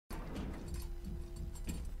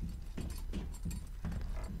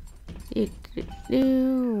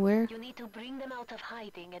Where? You need to bring them out of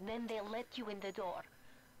hiding and then they'll let you in the door.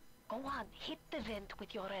 Go on, hit the vent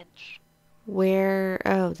with your wrench. Where?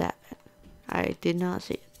 Oh, that vent. I did not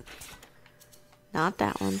see it. Not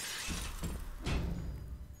that one.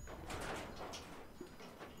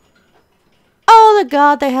 Oh, the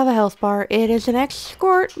god, they have a health bar. It is an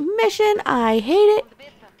escort mission. I hate it.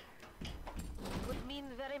 It would mean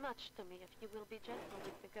very much to me if you will be gentle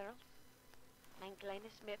with the girl. Mein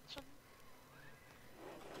kleines Mädchen.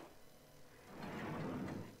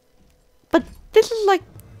 But this is like...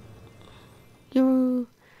 You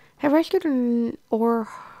have rescued or...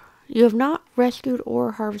 You have not rescued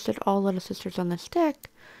or harvested all little sisters on this deck.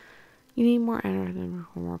 You need more energy,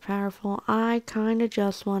 more powerful. I kind of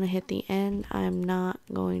just want to hit the end. I'm not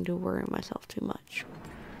going to worry myself too much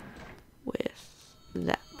with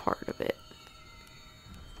that part of it.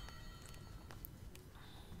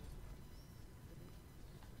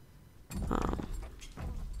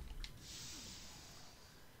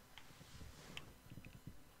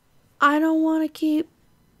 I don't want to keep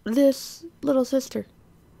this little sister.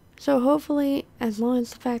 So hopefully, as long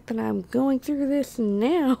as the fact that I'm going through this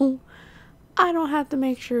now, I don't have to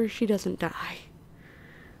make sure she doesn't die.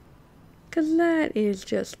 'Cause that is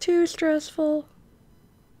just too stressful.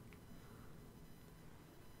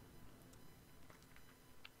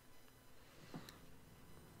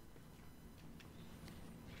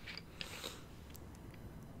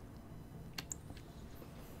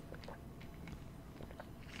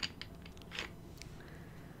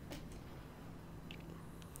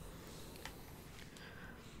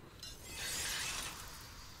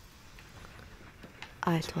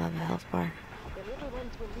 I still have a health bar. The little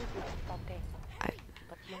ones will leave you someday,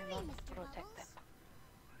 but you must protect them.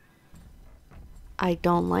 I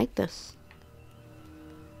don't like this.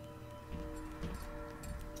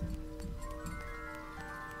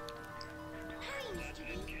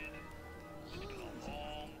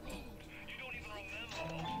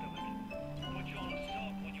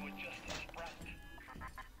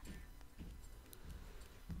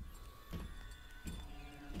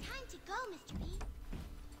 Time to go, Mr. B.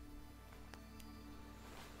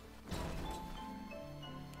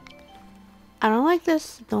 I don't like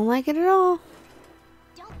this. Don't like it at all.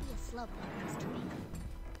 Don't be a slowpoke, Mr. B.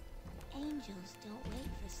 Angels don't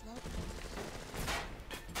wait for slowpokes.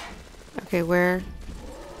 Okay, where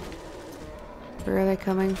are they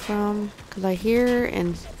coming from? Because I hear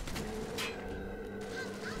and...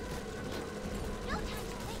 No time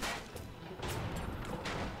to wait.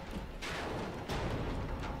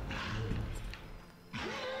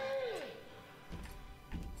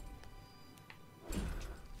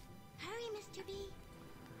 Hurry, Mr. B.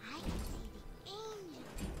 I can see the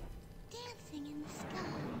angels dancing in the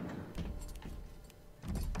sky.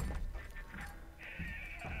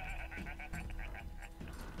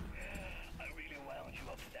 I really wound you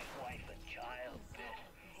up for that wife and child bit.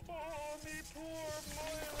 Oh, me poor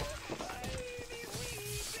Moira. Baby,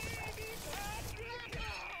 wee baby Patrick.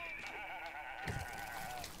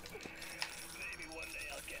 Maybe one day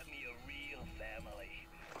I'll get me a real family.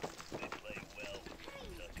 They play well with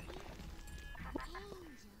suckers.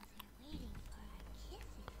 Angels are waiting for our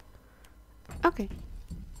kisses. Okay.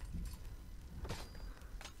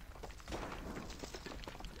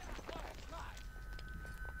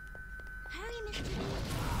 Hurry, Mr. B.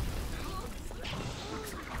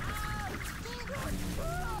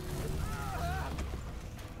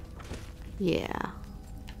 Yeah.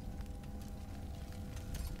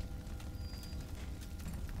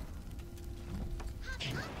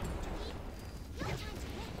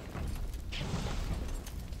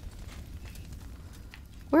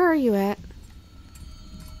 Where are you at?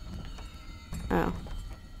 Oh.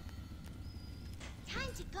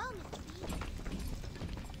 Time to go, Mr. B.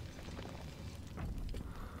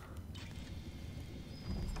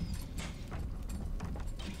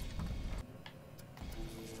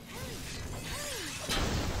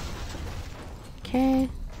 Okay.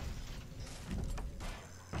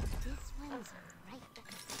 This one's right.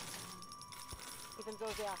 Even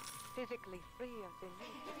though they are physically free as they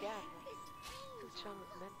meet again,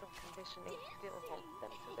 Suchung's mental conditioning still holds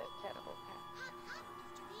them to their terrible past.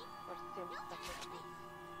 For sins such as these,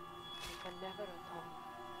 they can never atone.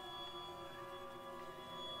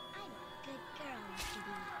 I'm a good girl, Mr.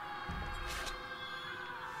 B.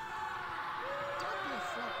 Don't be a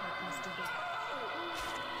slowpoke, Mr. B.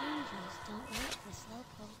 Angels don't wait for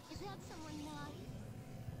slowpoke. Is that someone nice?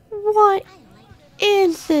 What I like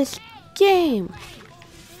is this game?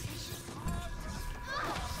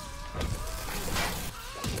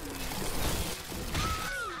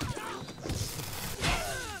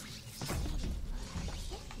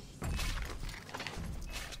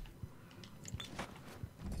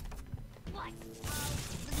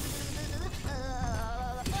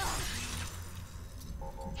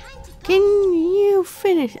 Can you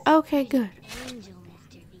finish? Okay, good. Angel,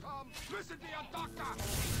 Mr. B. Listen to your doctor!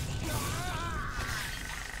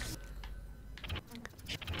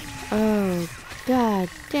 Oh, god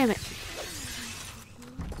damn it.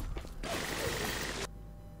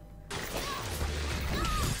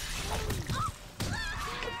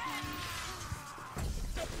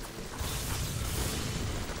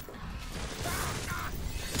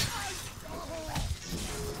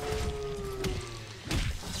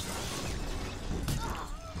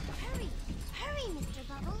 Hurry! Hurry, Mr.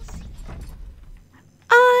 Bubbles!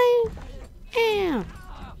 I am.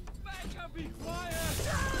 Becca, be quiet!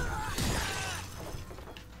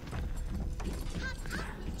 Hop,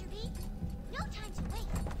 hop, Mr. B! No time to wait!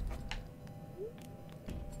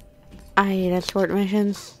 I hate escort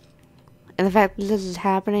missions. And the fact that this is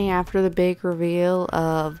happening after the big reveal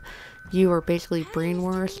of you were basically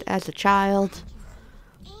brainwashed as a child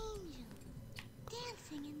Angel,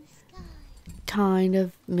 dancing in the sky. kind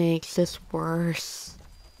of makes this worse.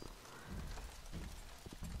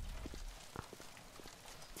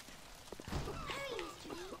 Hurry, Mr.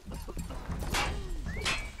 B!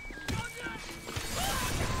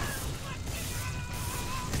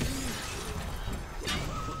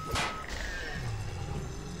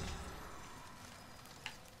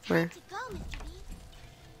 Where? To go, Mr. B!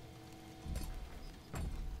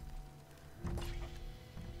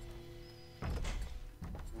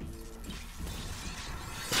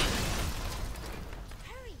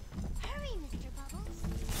 Hurry! Hurry, Mr. Bubbles!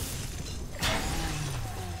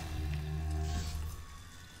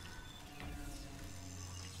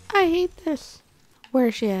 I hate this. Where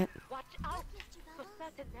is she at? Watch out! Mr. For Bubbles!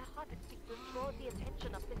 certain, their harvesting will draw the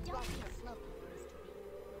attention of the Don't be doctor. a slowpoke, Mr. B.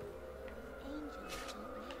 Angels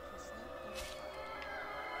don't wait for slowpokes.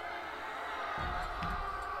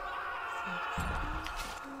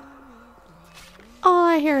 All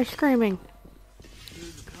I hear is screaming.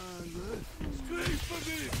 Scream for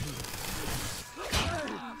me!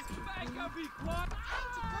 Becca, be quiet!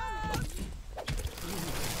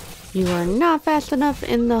 You are not fast enough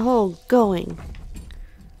in the hole going.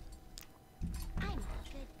 I'm a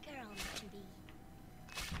good girl, Mr. B.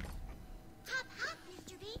 Hop, hop,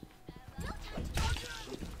 Mr. B. No time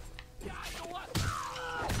to Yeah, you know what? This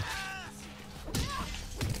angel looks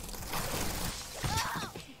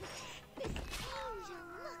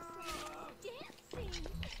like dancing.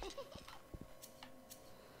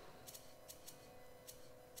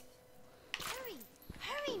 Hurry,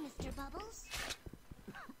 hurry, Mr. Bubbles.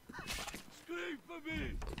 Scream for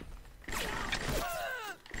me!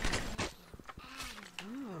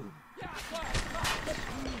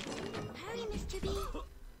 Hurry, Mr. B.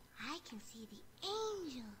 I can see the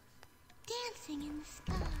angels dancing in the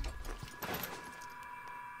sky.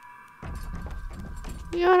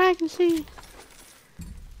 You know what I can see?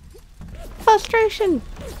 Frustration.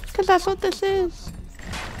 Because that's what this is.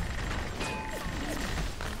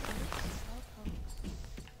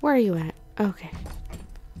 Where are you at? Okay.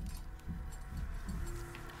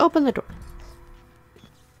 Open the door.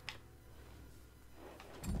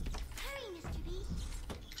 Hurry, Mr. B.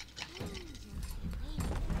 Angels are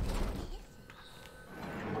waiting.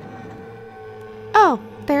 Oh,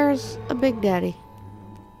 there's a Big Daddy.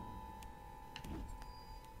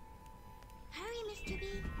 Hurry, Mr. B.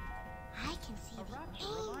 I can see the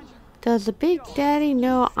angels. Does the Big Daddy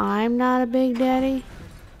know I'm not a Big Daddy?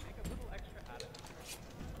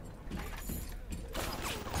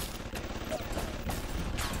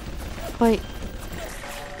 Wait,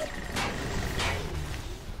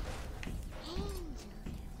 Angels are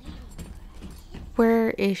waiting.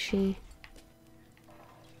 where is she?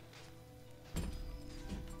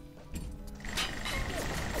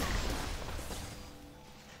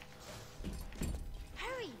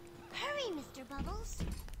 Hurry, hurry, Mr. Bubbles.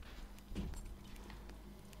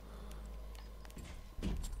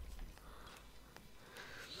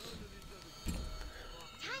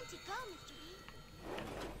 Time to go, Mr. B.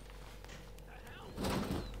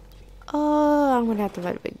 Oh, I'm gonna have to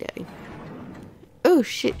fight a Big Daddy. Oh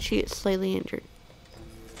shit, she is slightly injured.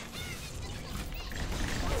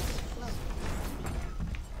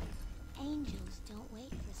 Angels don't wait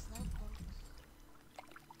for slowpokes.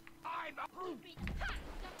 I'm a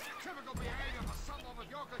typical behavior for someone with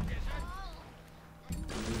your condition.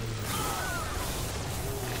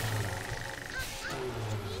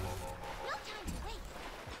 No time to wait.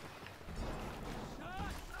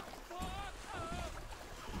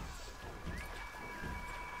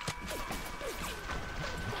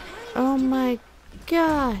 Oh my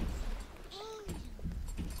god.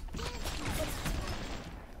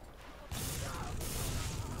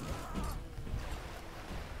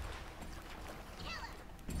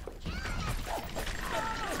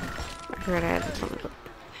 forgot I had this on the book.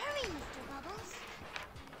 Hurry, Mr. Bubbles.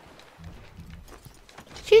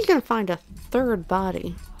 She's gonna find a third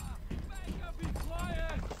body. Be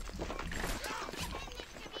quiet!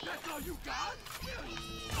 That's all you got? Hurry,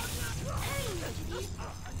 Mr. B.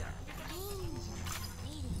 Angels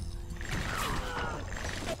waiting.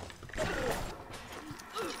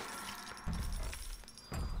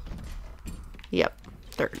 Yep,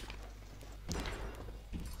 third.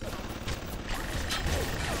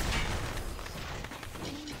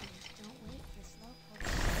 Angels don't wait for slowpoke.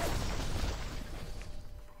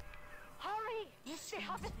 Hurry! This The one's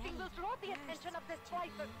harvesting will ready. draw the attention of this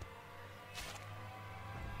slicer.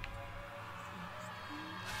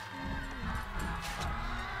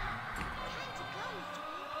 Time to go, Mr. B.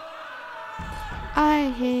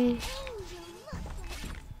 I hate. Angel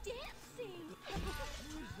muscles dancing.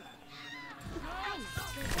 I'm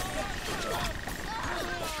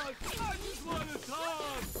I just want to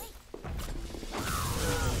talk!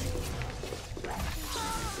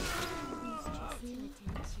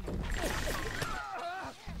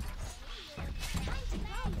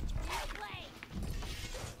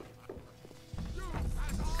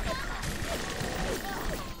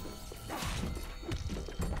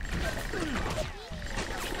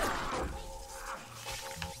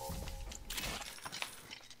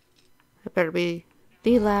 That better be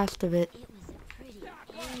the last of it. It was a pretty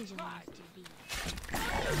angel, Mr. B. Angel muscles.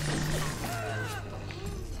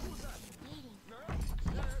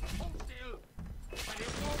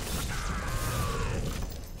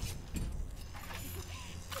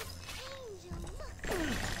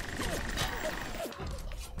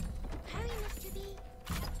 Hurry, Mr. B. I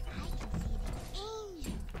can see the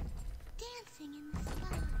angel dancing in the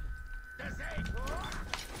sky.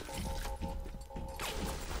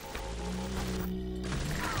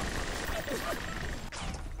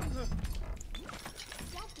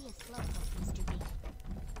 Don't be a slowpoke, Mr. B.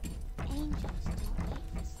 Angels don't wait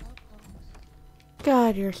for slowpokes.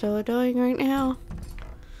 God, you're so annoying right now.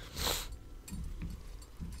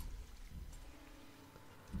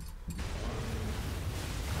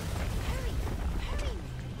 Hurry, hurry,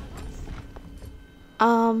 Mr. Bubbles.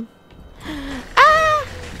 Ah!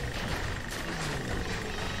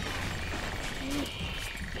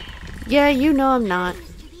 Yeah, you know I'm not.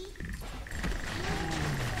 Mr. B.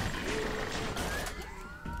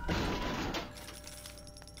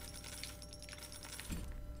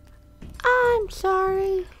 I'm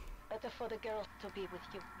sorry. Better for the girls to be with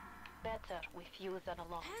you. Better with you than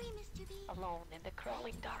alone. Hurry, Mr. B. Alone in the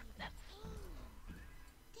crawling darkness.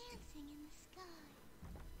 Dancing in the sky.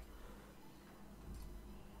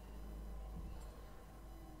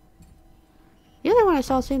 The other one I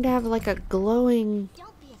saw seemed to have like a glowing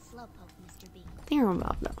Don't be a slowpoke, Mr. B.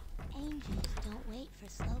 thingamabob though. Angels don't wait for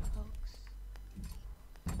slowpokes.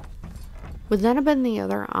 Would that have been the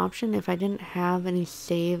other option if I didn't have any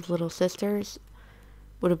saved little sisters?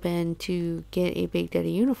 Would have been to get a Big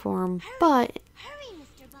Daddy uniform, but Hurry,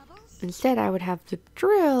 Mr. Bubbles. instead I would have the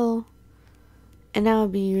drill, and that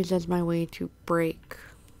would be used as my way to break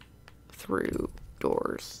through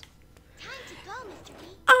doors. Time to go, Mr. B.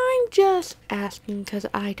 I'm just asking because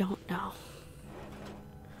I don't know.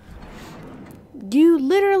 You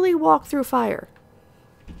literally walk through fire.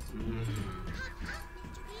 Mr. B.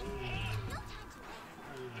 No time to wait.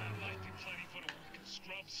 That might be plenty for the working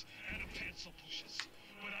scrubs and the pencil pushers,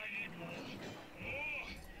 but I need more. More!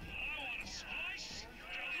 I want a slice!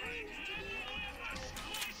 Hurry, Mr. B.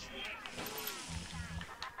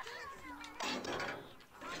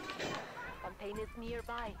 Fontaine is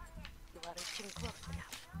nearby. You are reaching close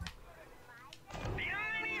now.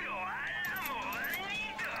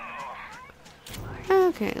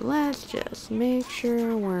 Okay, let's just make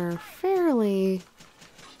sure we're fairly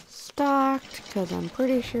stocked because I'm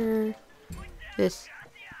pretty sure this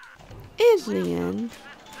is the end.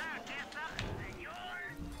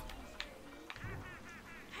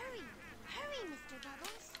 Hurry, hurry, Mr.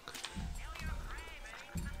 Bubbles.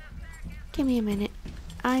 Give me a minute.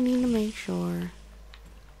 I need to make sure.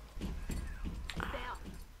 There.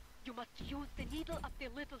 You must use the needle of the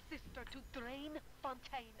little sister to drain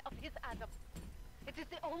Fontaine of his Adam. It is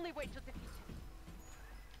the only way to defeat him.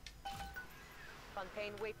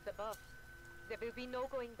 Fontaine waits above. There will be no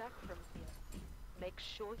going back from here. Make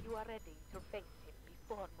sure you are ready to face him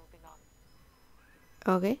before moving on.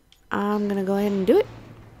 Okay, I'm gonna go ahead and do it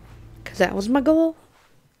because that was my goal.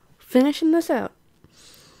 Finishing this out.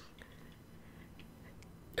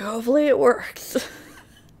 Hopefully it works.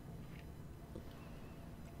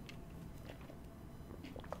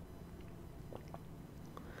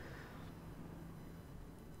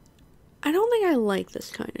 I don't think I like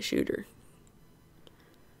this kind of shooter.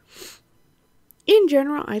 In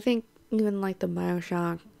general, I think even like the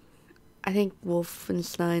BioShock, I think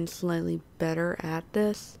Wolfenstein's slightly better at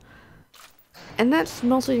this. And that's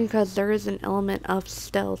mostly because there is an element of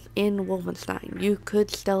stealth in Wolfenstein. You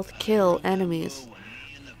could stealth kill enemies.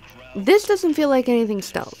 This doesn't feel like anything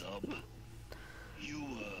stealth.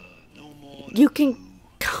 You can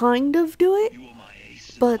kind of do it,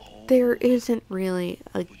 but there isn't really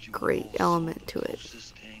a great element to it.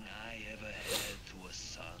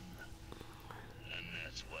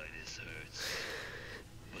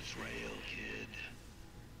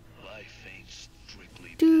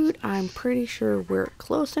 Dude, I'm pretty sure we're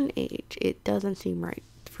close in age. It doesn't seem right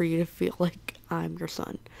for you to feel like I'm your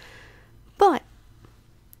son. But,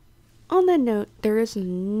 on that note, there is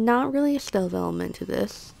not really a stealth element to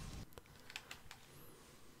this.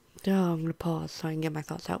 Oh, I'm gonna pause so I can get my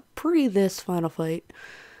thoughts out. Pre this final fight,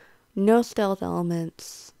 no stealth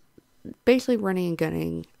elements. Basically running and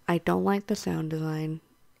gunning. I don't like the sound design.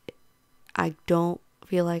 I don't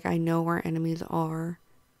feel like I know where enemies are.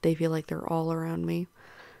 They feel like they're all around me.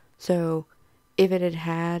 So, if it had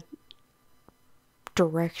had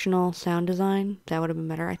directional sound design, that would have been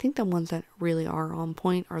better. I think the ones that really are on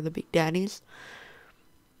point are the Big Daddies.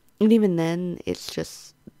 And even then, it's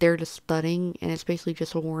just, they're just thudding, and it's basically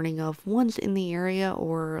just a warning of one's in the area,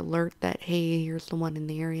 or alert that, hey, here's the one in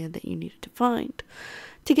the area that you needed to find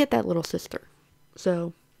to get that little sister.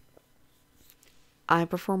 So, I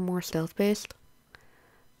prefer more stealth-based.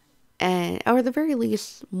 And, or at the very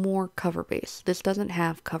least, more cover-based. This doesn't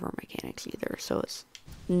have cover mechanics either, so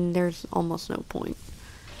there's almost no point.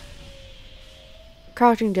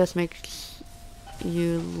 Crouching just makes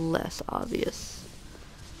you less obvious.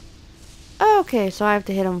 Okay, so I have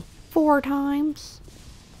to hit him 4 times.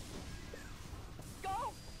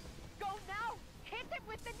 Go! Go now! Hit him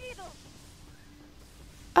with the needle!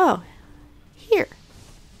 Oh, here.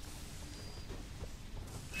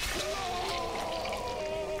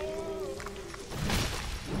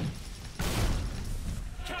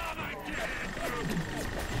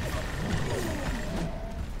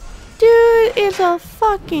 Dude is a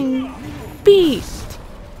fucking beast.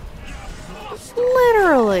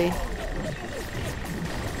 Literally.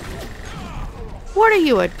 What are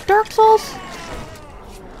you, a Dark Souls?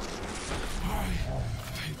 I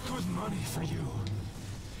paid good money for you.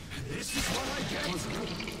 This is what I get. You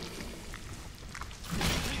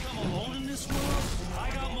think I'm alone in this world? I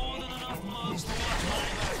got more than enough mugs to watch my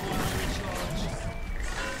back while I recharge.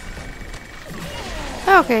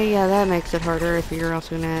 Okay, yeah, that makes it harder if you're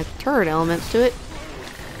also gonna add turret elements to it.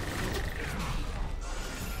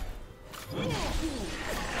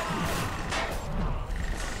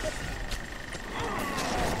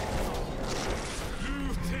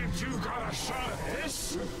 You think you got a shot at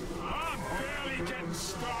this? I'm barely getting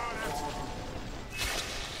started.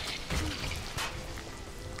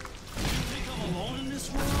 You think I'm alone in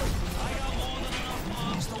this world? I got more than enough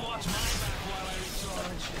moms to watch my back while I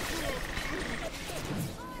recharge.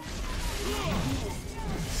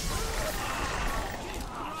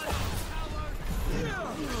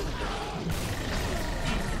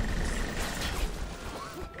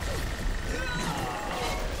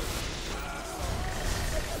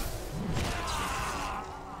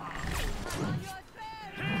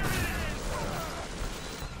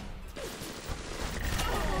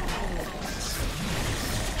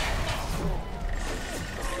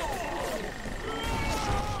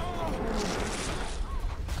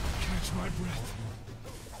 Catch my breath.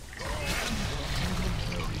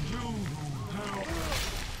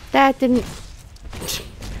 That didn't...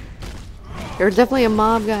 There was definitely a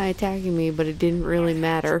mob guy attacking me, but it didn't really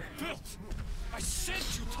matter. Filth! I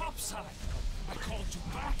sent you topside. I called you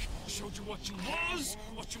back, showed you what you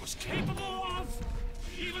was capable of.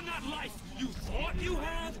 Even that life you thought you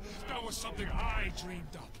had, that was something I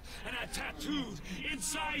dreamed up and had tattooed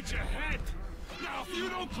inside your head. Now, if you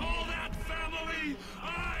don't call that family,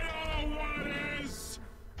 I know what is.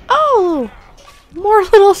 Oh! More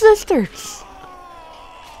little sisters!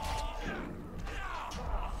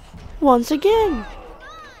 Once again!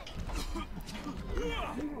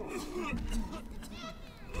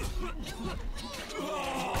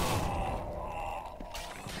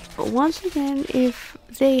 But once again, if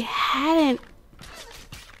they hadn't...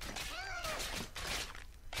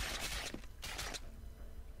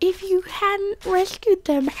 If you hadn't rescued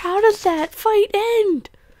them, how does that fight end?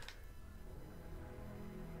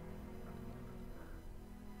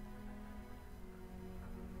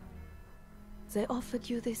 They offered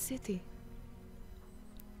you this city.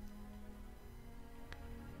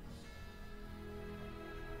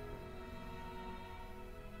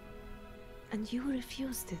 And you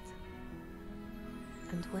refused it.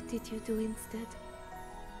 And what did you do instead?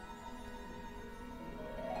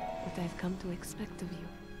 What I've come to expect of you.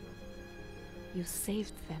 You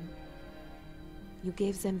saved them. You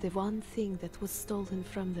gave them the one thing that was stolen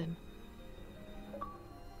from them.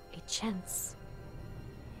 A chance.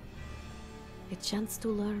 A chance to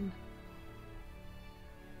learn.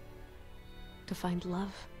 To find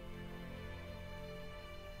love.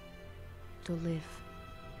 To live.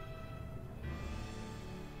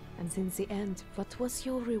 And in the end, what was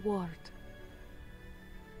your reward?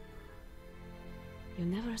 You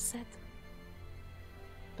never said.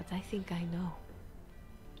 But I think I know.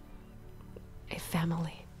 A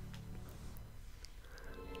family.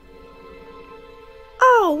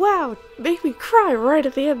 Oh, wow. Make me cry right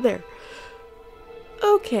at the end there.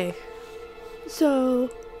 Okay.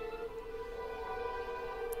 So...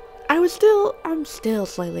 I'm still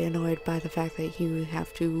slightly annoyed by the fact that you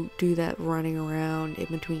have to do that running around in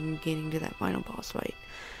between getting to that final boss fight.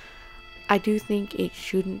 I do think it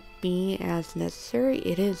shouldn't be as necessary.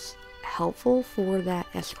 It is helpful for that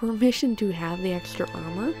escort mission to have the extra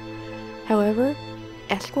armor. However,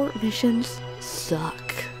 escort missions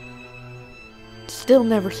suck. Still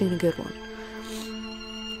never seen a good one.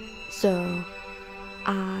 So,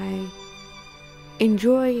 I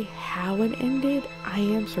enjoy how it ended. I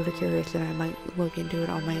am sort of curious that I might look into it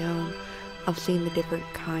on my own. I've seen the different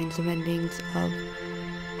kinds of endings of...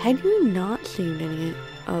 Had you not seen any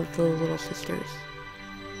of the little sisters?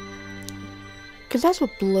 Because that's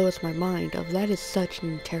what blows my mind of that is such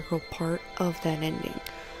an integral part of that ending.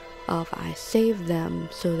 Of I saved them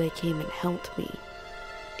so they came and helped me.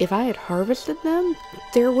 If I had harvested them,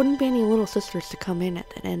 there wouldn't be any little sisters to come in at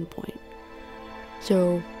that end point.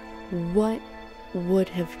 So, what would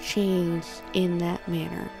have changed in that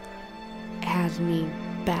manner has me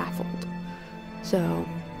baffled. So,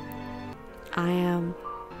 I am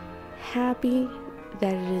happy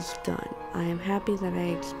that it is done. I am happy that I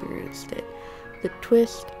experienced it. The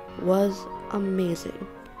twist was amazing.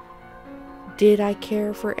 Did I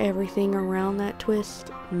care for everything around that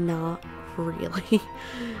twist? Not really.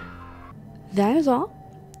 That is all.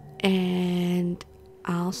 And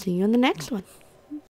I'll see you in the next one.